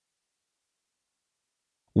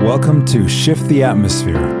Welcome to Shift the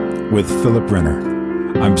Atmosphere with Philip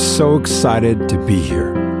Renner. I'm so excited to be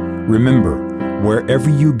here. Remember, wherever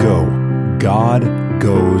you go, God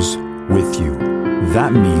goes with you.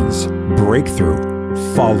 That means breakthrough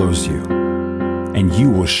follows you, and you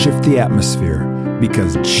will shift the atmosphere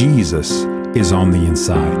because Jesus is on the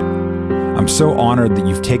inside. I'm so honored that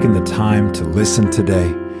you've taken the time to listen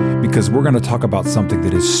today because we're going to talk about something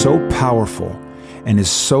that is so powerful and is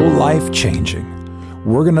so life-changing.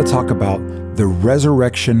 We're going to talk about the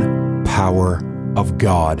resurrection power of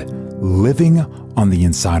God living on the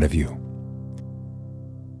inside of you.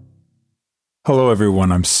 Hello,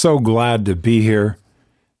 everyone. I'm so glad to be here.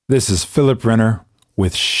 This is Philip Renner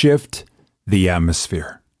with Shift the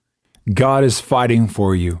Atmosphere. God is fighting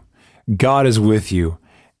for you. God is with you.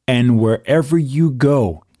 And wherever you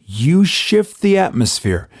go, you shift the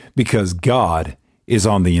atmosphere because God is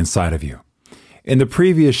on the inside of you. In the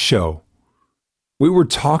previous show, we were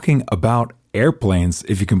talking about airplanes,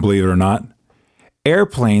 if you can believe it or not.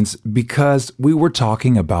 Airplanes because we were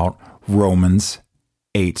talking about Romans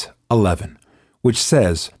 8:11, which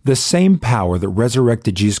says, the same power that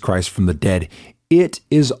resurrected Jesus Christ from the dead, it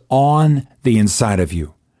is on the inside of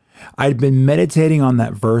you. I'd been meditating on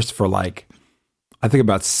that verse for I think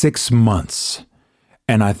about 6 months.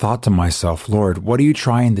 And I thought to myself, Lord, what are you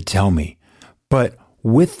trying to tell me? But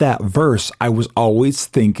with that verse, I was always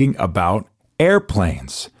thinking about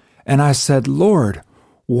airplanes. And I said, Lord,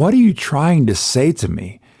 what are you trying to say to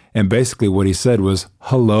me? And basically what he said was,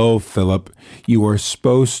 hello, Philip, you are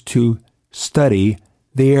supposed to study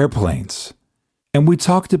the airplanes. And we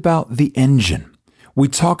talked about the engine. We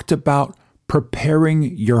talked about preparing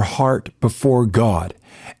your heart before God.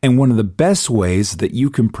 And one of the best ways that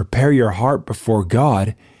you can prepare your heart before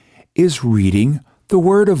God is reading the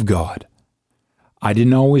Word of God. I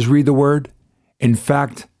didn't always read the Word. In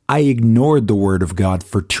fact, I ignored the Word of God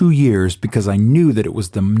for 2 years because I knew that it was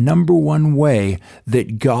the number one way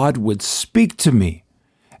that God would speak to me.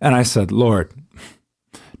 And I said, Lord,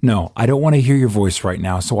 no, I don't want to hear your voice right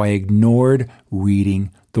now. So I ignored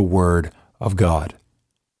reading the Word of God.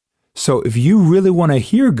 So if you really want to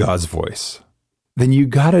hear God's voice, then you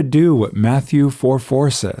got to do what Matthew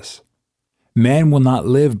 4:4 says. Man will not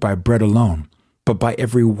live by bread alone, but by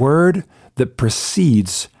every word that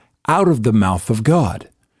proceeds out of the mouth of God.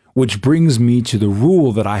 Which brings me to the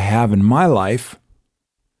rule that I have in my life,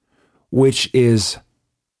 which is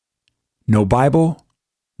no Bible,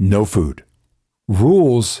 no food.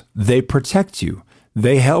 Rules, they protect you.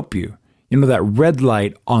 They help you. You know, that red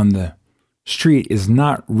light on the street is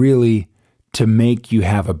not really to make you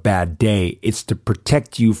have a bad day. It's to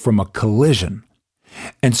protect you from a collision.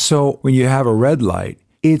 And so when you have a red light,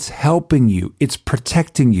 it's helping you. It's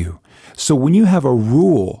protecting you. So when you have a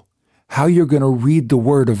rule, how you're going to read the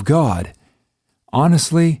Word of God,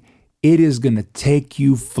 honestly, it is going to take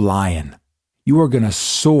you flying. You are going to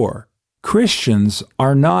soar. Christians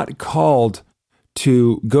are not called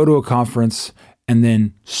to go to a conference and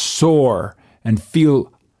then soar and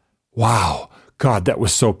feel, wow, God, that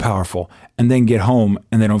was so powerful, and then get home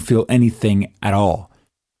and they don't feel anything at all.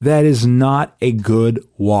 That is not a good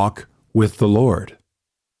walk with the Lord.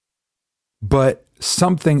 But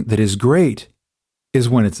something that is great is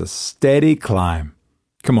when it's a steady climb.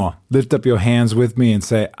 Come on, lift up your hands with me and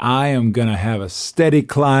say, I am going to have a steady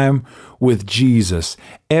climb with Jesus.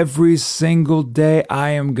 Every single day,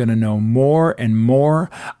 I am going to know more and more.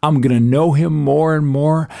 I'm going to know him more and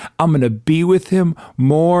more. I'm going to be with him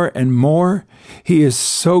more and more. He is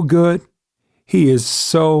so good. He is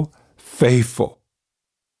so faithful.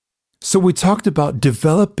 So we talked about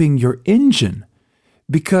developing your engine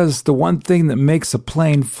because the one thing that makes a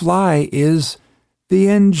plane fly is the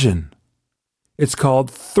engine. It's called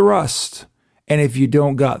thrust. And if you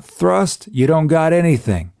don't got thrust, you don't got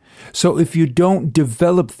anything. So if you don't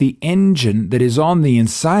develop the engine that is on the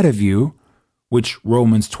inside of you, which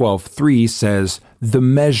Romans 12:3 says, the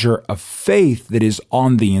measure of faith that is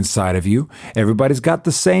on the inside of you, everybody's got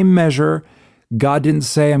the same measure. God didn't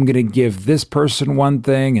say, I'm going to give this person one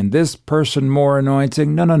thing and this person more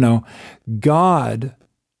anointing. No. God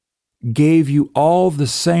gave you all the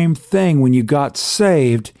same thing when you got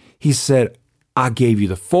saved. He said, I gave you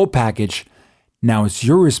the full package. Now it's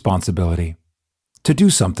your responsibility to do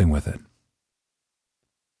something with it.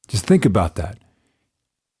 Just think about that.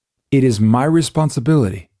 It is my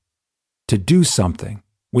responsibility to do something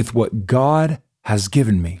with what God has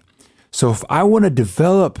given me. So if I want to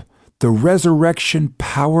develop the resurrection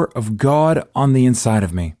power of God on the inside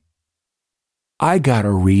of me, I got to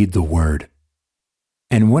read the Word.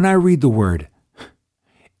 And when I read the Word,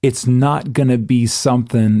 it's not going to be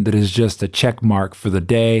something that is just a check mark for the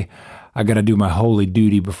day. I got to do my holy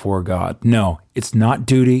duty before God. No, it's not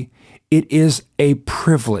duty. It is a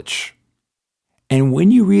privilege. And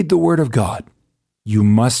when you read the Word of God, you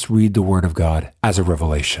must read the Word of God as a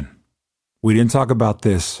revelation. We didn't talk about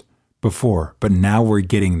this before, but now we're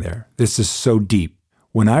getting there. This is so deep.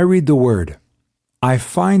 When I read the Word, I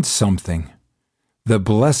find something that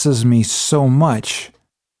blesses me so much,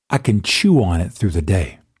 I can chew on it through the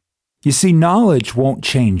day. You see, knowledge won't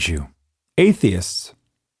change you. Atheists,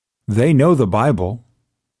 they know the Bible.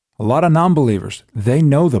 A lot of non-believers, they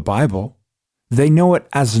know the Bible. They know it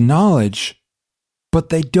as knowledge, but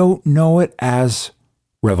they don't know it as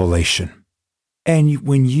revelation. And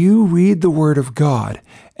when you read the Word of God,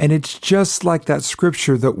 and it's just like that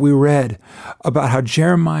scripture that we read about how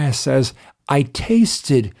Jeremiah says, I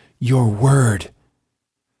tasted your word.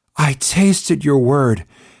 I tasted your word,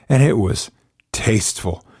 and it was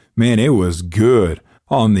tasteful. Man, it was good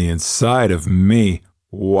on the inside of me.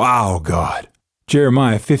 Wow, God.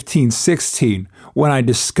 Jeremiah 15:16, when I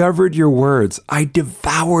discovered your words, I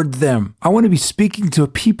devoured them. I want to be speaking to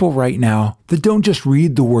people right now that don't just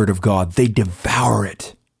read the Word of God, they devour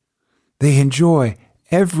it. They enjoy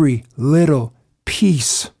every little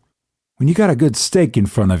piece. When you got a good steak in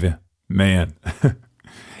front of you, man,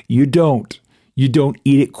 you don't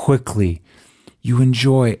eat it quickly. You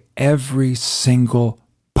enjoy every single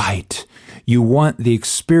bite. You want the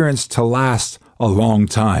experience to last a long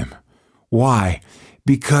time. Why?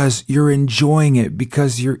 Because you're enjoying it,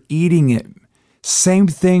 because you're eating it. Same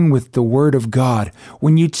thing with the Word of God.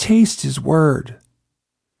 When you taste His Word,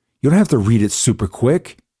 you don't have to read it super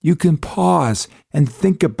quick. You can pause and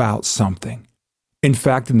think about something. In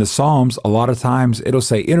fact, in the Psalms, a lot of times it'll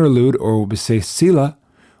say interlude or it will say Selah,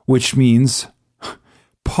 which means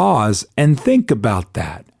pause and think about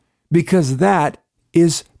that, because that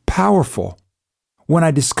is powerful. When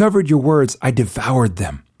I discovered your words, I devoured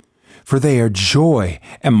them. For they are joy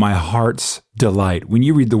and my heart's delight. When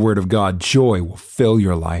you read the Word of God, joy will fill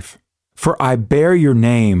your life. For I bear your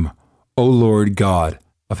name, O Lord God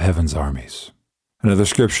of heaven's armies. Another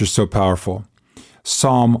scripture so powerful.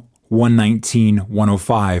 Psalm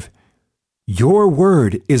 119:105. Your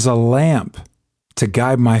word is a lamp to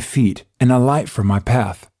guide my feet and a light for my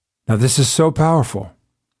path. Now this is so powerful.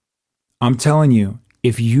 I'm telling you,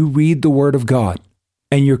 if you read the Word of God,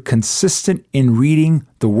 and you're consistent in reading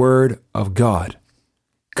the Word of God.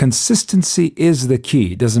 Consistency is the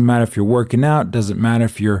key. It doesn't matter if you're working out. It doesn't matter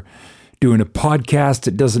if you're doing a podcast.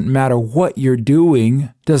 It doesn't matter what you're doing.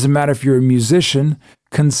 It doesn't matter if you're a musician.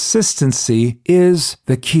 Consistency is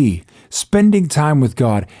the key. Spending time with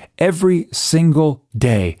God every single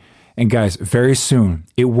day. And guys, very soon,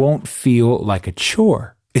 it won't feel like a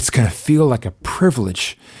chore. It's going to feel like a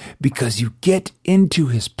privilege because you get into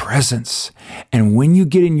His presence. And when you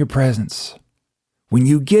get in your presence, when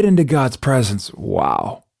you get into God's presence,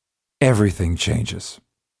 wow, everything changes.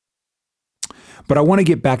 But I want to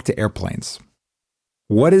get back to airplanes.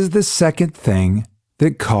 What is the second thing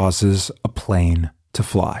that causes a plane to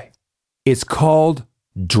fly? It's called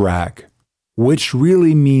drag, which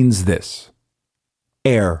really means this: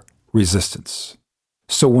 air resistance.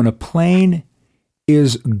 So when a plane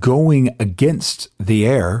is going against the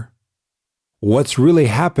air, what's really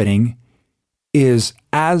happening is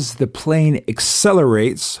as the plane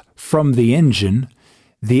accelerates from the engine,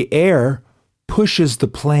 the air pushes the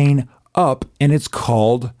plane up, and it's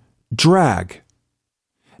called drag.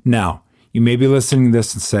 Now, you may be listening to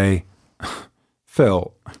this and say,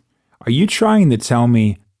 Phil, are you trying to tell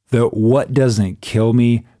me that what doesn't kill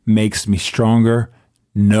me makes me stronger?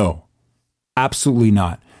 No, absolutely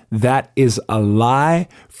not. That is a lie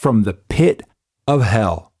from the pit of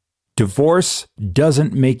hell. Divorce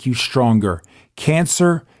doesn't make you stronger.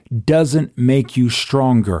 Cancer doesn't make you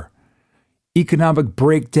stronger. Economic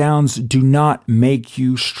breakdowns do not make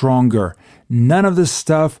you stronger. None of the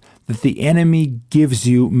stuff that the enemy gives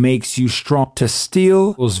you makes you strong. To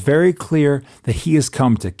steal, it was very clear that he has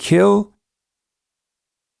come to kill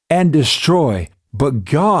and destroy. But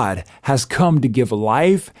God has come to give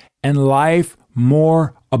life and life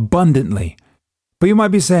more abundantly. But you might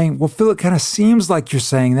be saying, well, Phil, it kind of seems like you're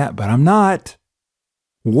saying that, but I'm not.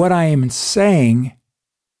 What I am saying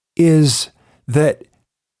is that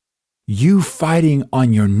you fighting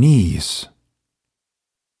on your knees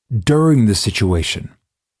during the situation,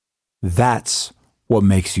 that's what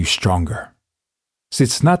makes you stronger. See,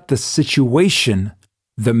 it's not the situation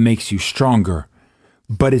that makes you stronger,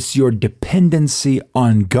 but it's your dependency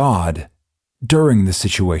on God during the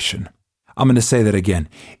situation. I'm going to say that again.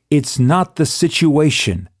 It's not the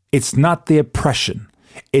situation. It's not the oppression.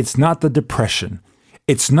 It's not the depression.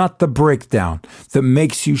 It's not the breakdown that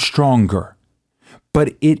makes you stronger,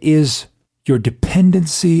 but it is your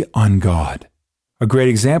dependency on God. A great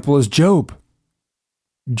example is Job.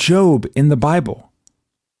 Job in the Bible.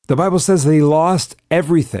 The Bible says that he lost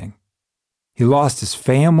everything. He lost his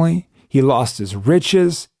family. He lost his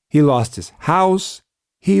riches. He lost his house.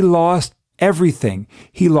 He lost everything.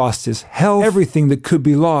 He lost his health. Everything that could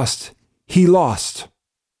be lost, he lost.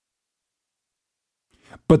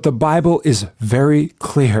 But the Bible is very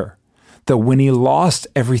clear that when he lost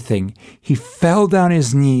everything, he fell down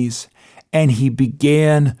his knees and he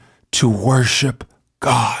began to worship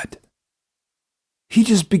God. He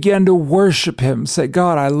just began to worship him, say,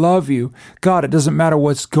 God, I love you. God, it doesn't matter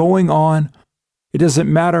what's going on. It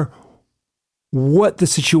doesn't matter what the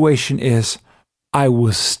situation is. I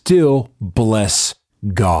will still bless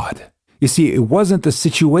God. You see, it wasn't the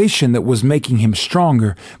situation that was making him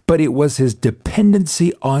stronger, but it was his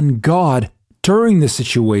dependency on God during the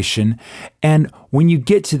situation. And when you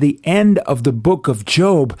get to the end of the book of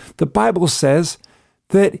Job, the Bible says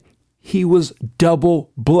that he was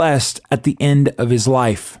double blessed at the end of his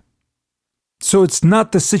life. So it's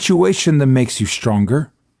not the situation that makes you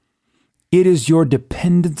stronger. It is your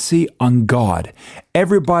dependency on God.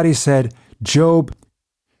 Everybody said, Job,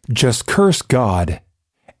 just curse God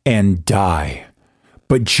and die.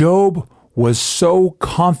 But Job was so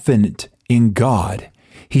confident in God.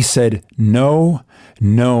 He said, no,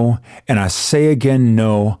 no, and I say again,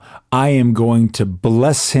 no, I am going to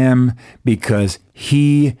bless him because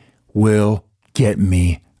he will get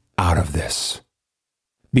me out of this.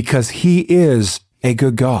 Because he is a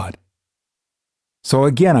good God. So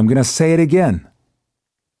again, I'm going to say it again.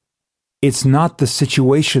 It's not the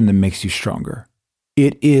situation that makes you stronger.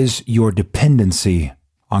 It is your dependency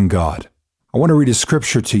on God. I want to read a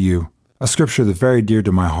scripture to you, a scripture that's very dear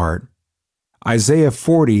to my heart. Isaiah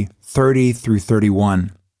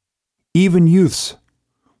 40:30-31. Even youths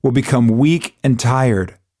will become weak and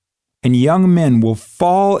tired, and young men will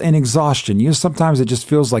fall in exhaustion. You know, sometimes it just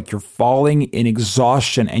feels like you're falling in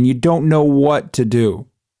exhaustion and you don't know what to do.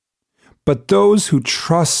 But those who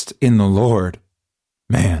trust in the Lord,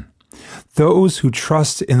 those who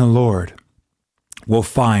trust in the Lord will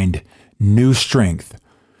find new strength,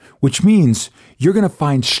 which means you're going to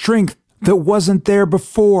find strength that wasn't there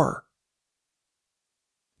before.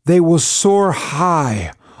 They will soar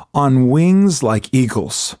high on wings like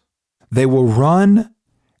eagles. They will run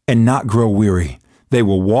and not grow weary. They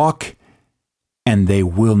will walk and they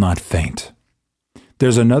will not faint.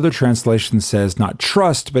 There's another translation that says not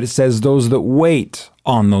trust, but it says those that wait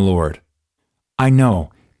on the Lord. I know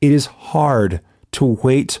it is hard to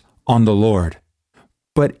wait on the Lord,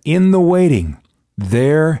 but in the waiting,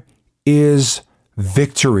 there is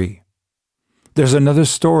victory. There's another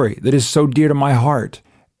story that is so dear to my heart,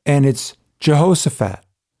 and it's Jehoshaphat.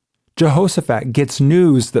 Jehoshaphat gets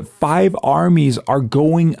news that 5 armies are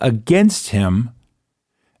going against him,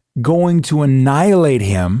 going to annihilate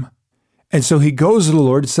him. And so he goes to the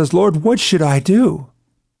Lord and says, Lord, what should I do?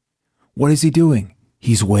 What is he doing?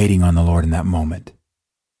 He's waiting on the Lord in that moment.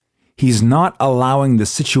 He's not allowing the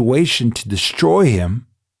situation to destroy him.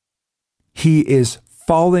 He is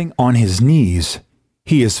falling on his knees.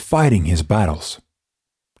 He is fighting his battles.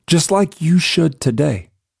 Just like you should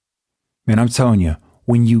today. Man, I'm telling you,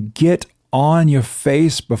 when you get on your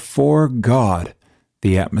face before God,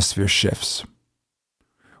 the atmosphere shifts.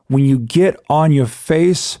 When you get on your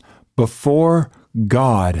face before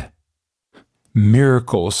God,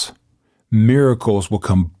 miracles will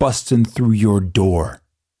come busting through your door,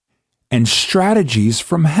 and strategies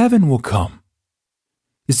from heaven will come.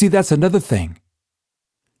 You see, that's another thing.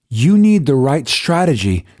 You need the right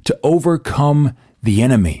strategy to overcome the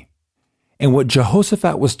enemy. And what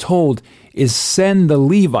Jehoshaphat was told is send the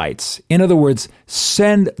Levites, in other words,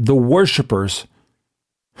 send the worshipers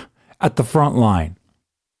at the front line.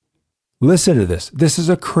 Listen to this. This is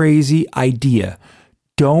a crazy idea.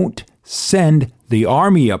 Don't send the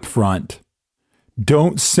army up front.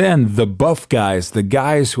 Don't send the buff guys, the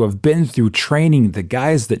guys who have been through training, the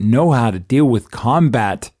guys that know how to deal with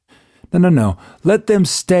combat. No. Let them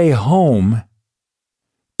stay home,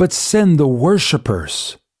 but send the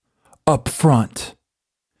worshipers up front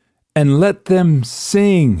and let them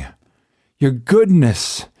sing. Your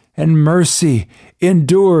goodness and mercy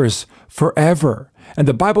endures forever. And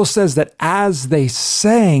the Bible says that as they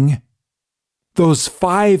sang, those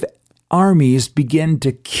 5 armies began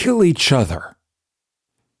to kill each other.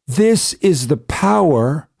 This is the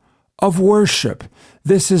power of worship.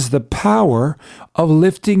 This is the power of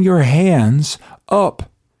lifting your hands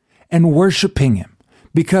up and worshiping Him.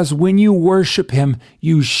 Because when you worship Him,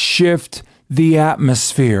 you shift the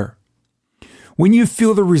atmosphere. when you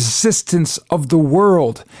feel the resistance of the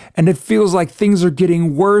world and it feels like things are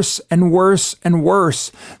getting worse and worse and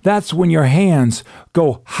worse, that's when your hands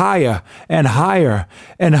go higher and higher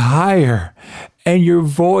and higher, and your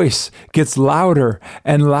voice gets louder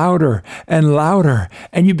and louder and louder,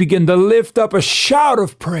 and you begin to lift up a shout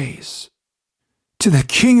of praise to the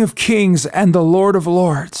King of Kings and the Lord of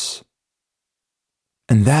Lords.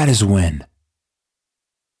 And that is when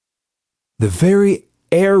the very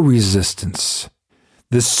air resistance,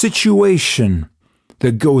 the situation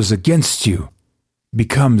that goes against you,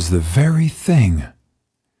 becomes the very thing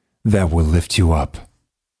that will lift you up.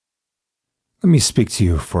 Let me speak to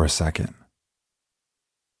you for a second.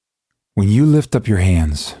 When you lift up your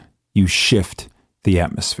hands, you shift the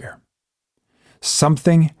atmosphere.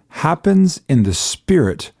 Something happens in the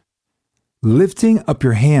spirit. Lifting up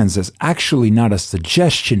your hands is actually not a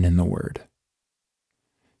suggestion in the word.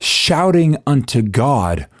 Shouting unto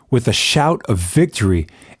God with a shout of victory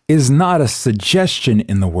is not a suggestion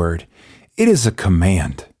in the word. It is a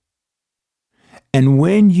command. And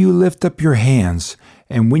when you lift up your hands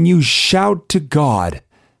and when you shout to God,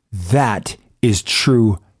 that is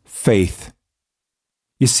true faith.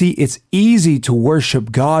 You see, it's easy to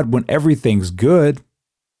worship God when everything's good,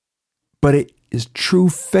 but it is true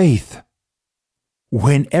faith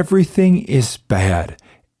when everything is bad.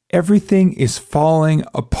 Everything is falling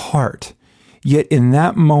apart. Yet in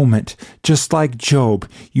that moment, just like Job,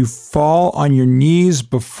 you fall on your knees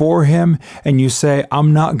before him and you say,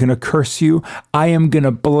 I'm not going to curse you. I am going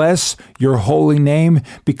to bless your holy name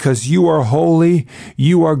because you are holy.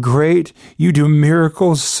 You are great. You do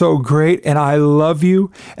miracles so great, and I love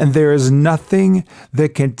you. And there is nothing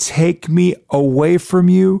that can take me away from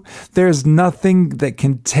you. There's nothing that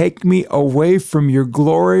can take me away from your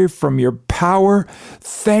glory, from your power.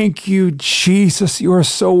 Thank you, Jesus. You are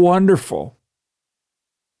so wonderful.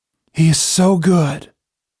 He is so good.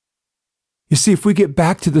 You see, if we get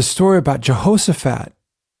back to the story about Jehoshaphat,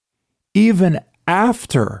 even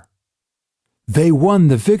after they won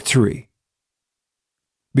the victory,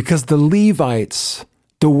 because the Levites,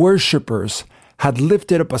 the worshipers, had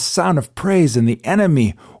lifted up a sound of praise and the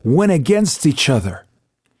enemy went against each other.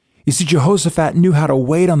 You see, Jehoshaphat knew how to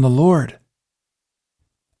wait on the Lord.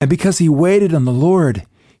 And because he waited on the Lord,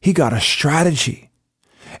 he got a strategy.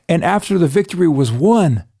 And after the victory was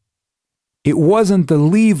won, it wasn't the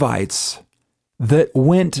Levites that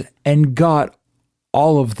went and got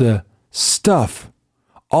all of the stuff,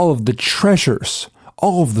 all of the treasures,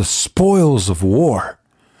 all of the spoils of war,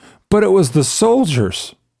 but it was the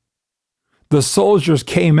soldiers. The soldiers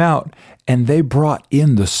came out and they brought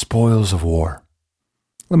in the spoils of war.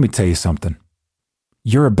 Let me tell you something.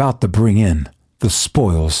 You're about to bring in the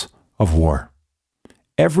spoils of war.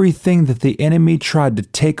 Everything that the enemy tried to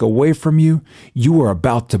take away from you, you are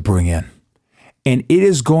about to bring in. And it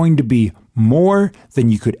is going to be more than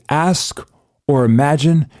you could ask or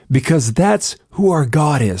imagine, because that's who our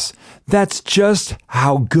God is. That's just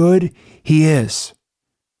how good he is.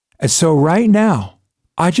 And so right now,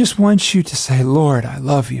 I just want you to say, Lord, I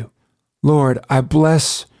love you. Lord, I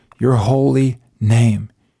bless your holy name.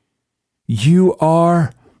 You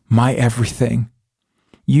are my everything.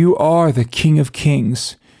 You are the King of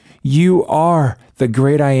Kings. You are the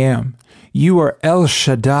great I am. You are El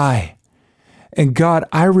Shaddai. And God,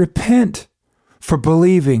 I repent for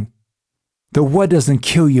believing that what doesn't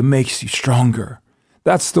kill you makes you stronger.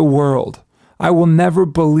 That's the world. I will never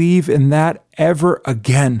believe in that ever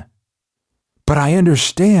again. But I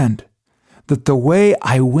understand that the way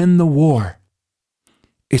I win the war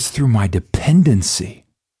is through my dependency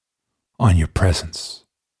on your presence.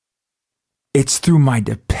 It's through my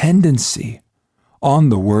dependency on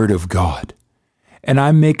the Word of God. And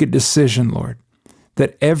I make a decision, Lord,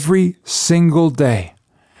 that every single day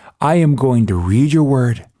I am going to read your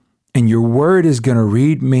word, and your word is going to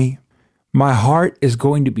read me. My heart is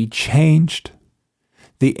going to be changed.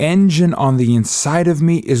 The engine on the inside of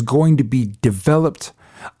me is going to be developed.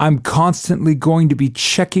 I'm constantly going to be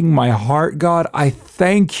checking my heart, God. I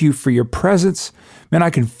thank you for your presence. Man, I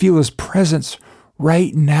can feel his presence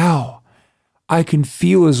right now. I can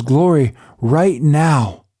feel his glory right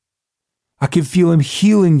now. I can feel him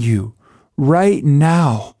healing you right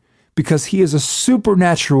now, because he is a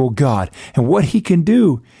supernatural God. And what he can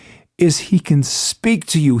do is he can speak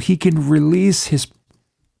to you. He can release his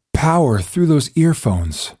power through those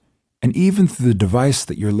earphones and even through the device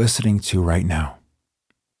that you're listening to right now.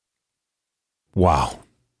 Wow.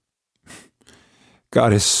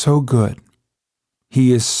 God is so good.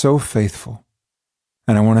 He is so faithful.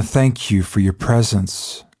 And I want to thank you for your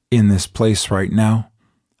presence in this place right now.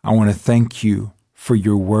 I want to thank you for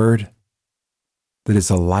your word. that is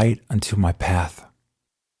a light unto my path.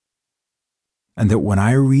 And that when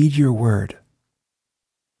I read your word,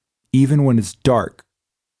 even when it's dark,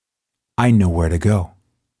 I know where to go.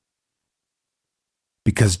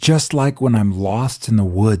 Because just like when I'm lost in the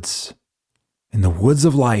woods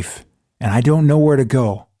of life, and I don't know where to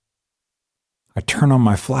go, I turn on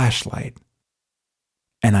my flashlight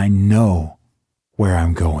and I know where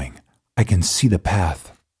I'm going. I can see the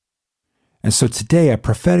path. And so today I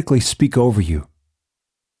prophetically speak over you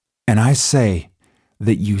and I say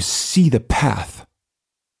that you see the path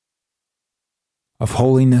of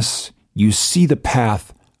holiness, you see the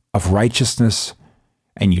path of righteousness,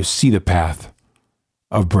 and you see the path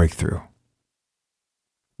of breakthrough.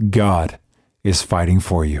 God is fighting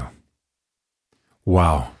for you.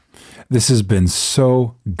 Wow, this has been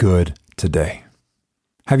so good today.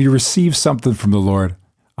 Have you received something from the Lord?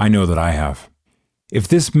 I know that I have. If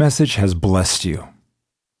this message has blessed you,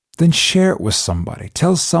 then share it with somebody.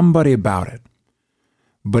 Tell somebody about it.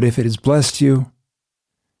 But if it has blessed you,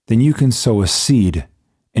 then you can sow a seed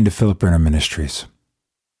into Philip Renner Ministries.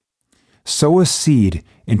 Sow a seed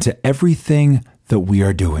into everything that we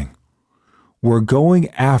are doing. We're going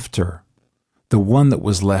after the one that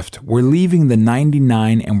was left. We're leaving the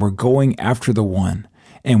 99 and we're going after the one.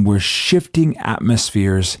 And we're shifting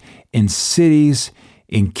atmospheres in cities,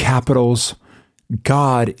 in capitals.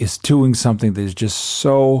 God is doing something that is just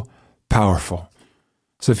so powerful.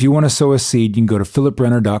 So if you want to sow a seed, you can go to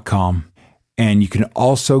philiprenner.com and you can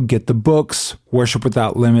also get the books, Worship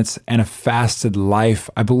Without Limits and A Fasted Life.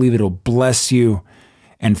 I believe it'll bless you.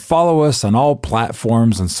 And follow us on all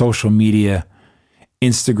platforms on social media,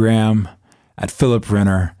 Instagram at Philip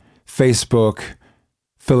Renner, Facebook,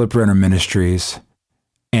 Philip Renner Ministries.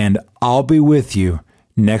 And I'll be with you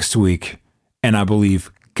next week. And I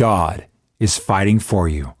believe God is fighting for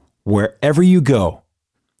you. Wherever you go,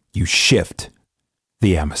 you shift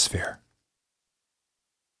the atmosphere.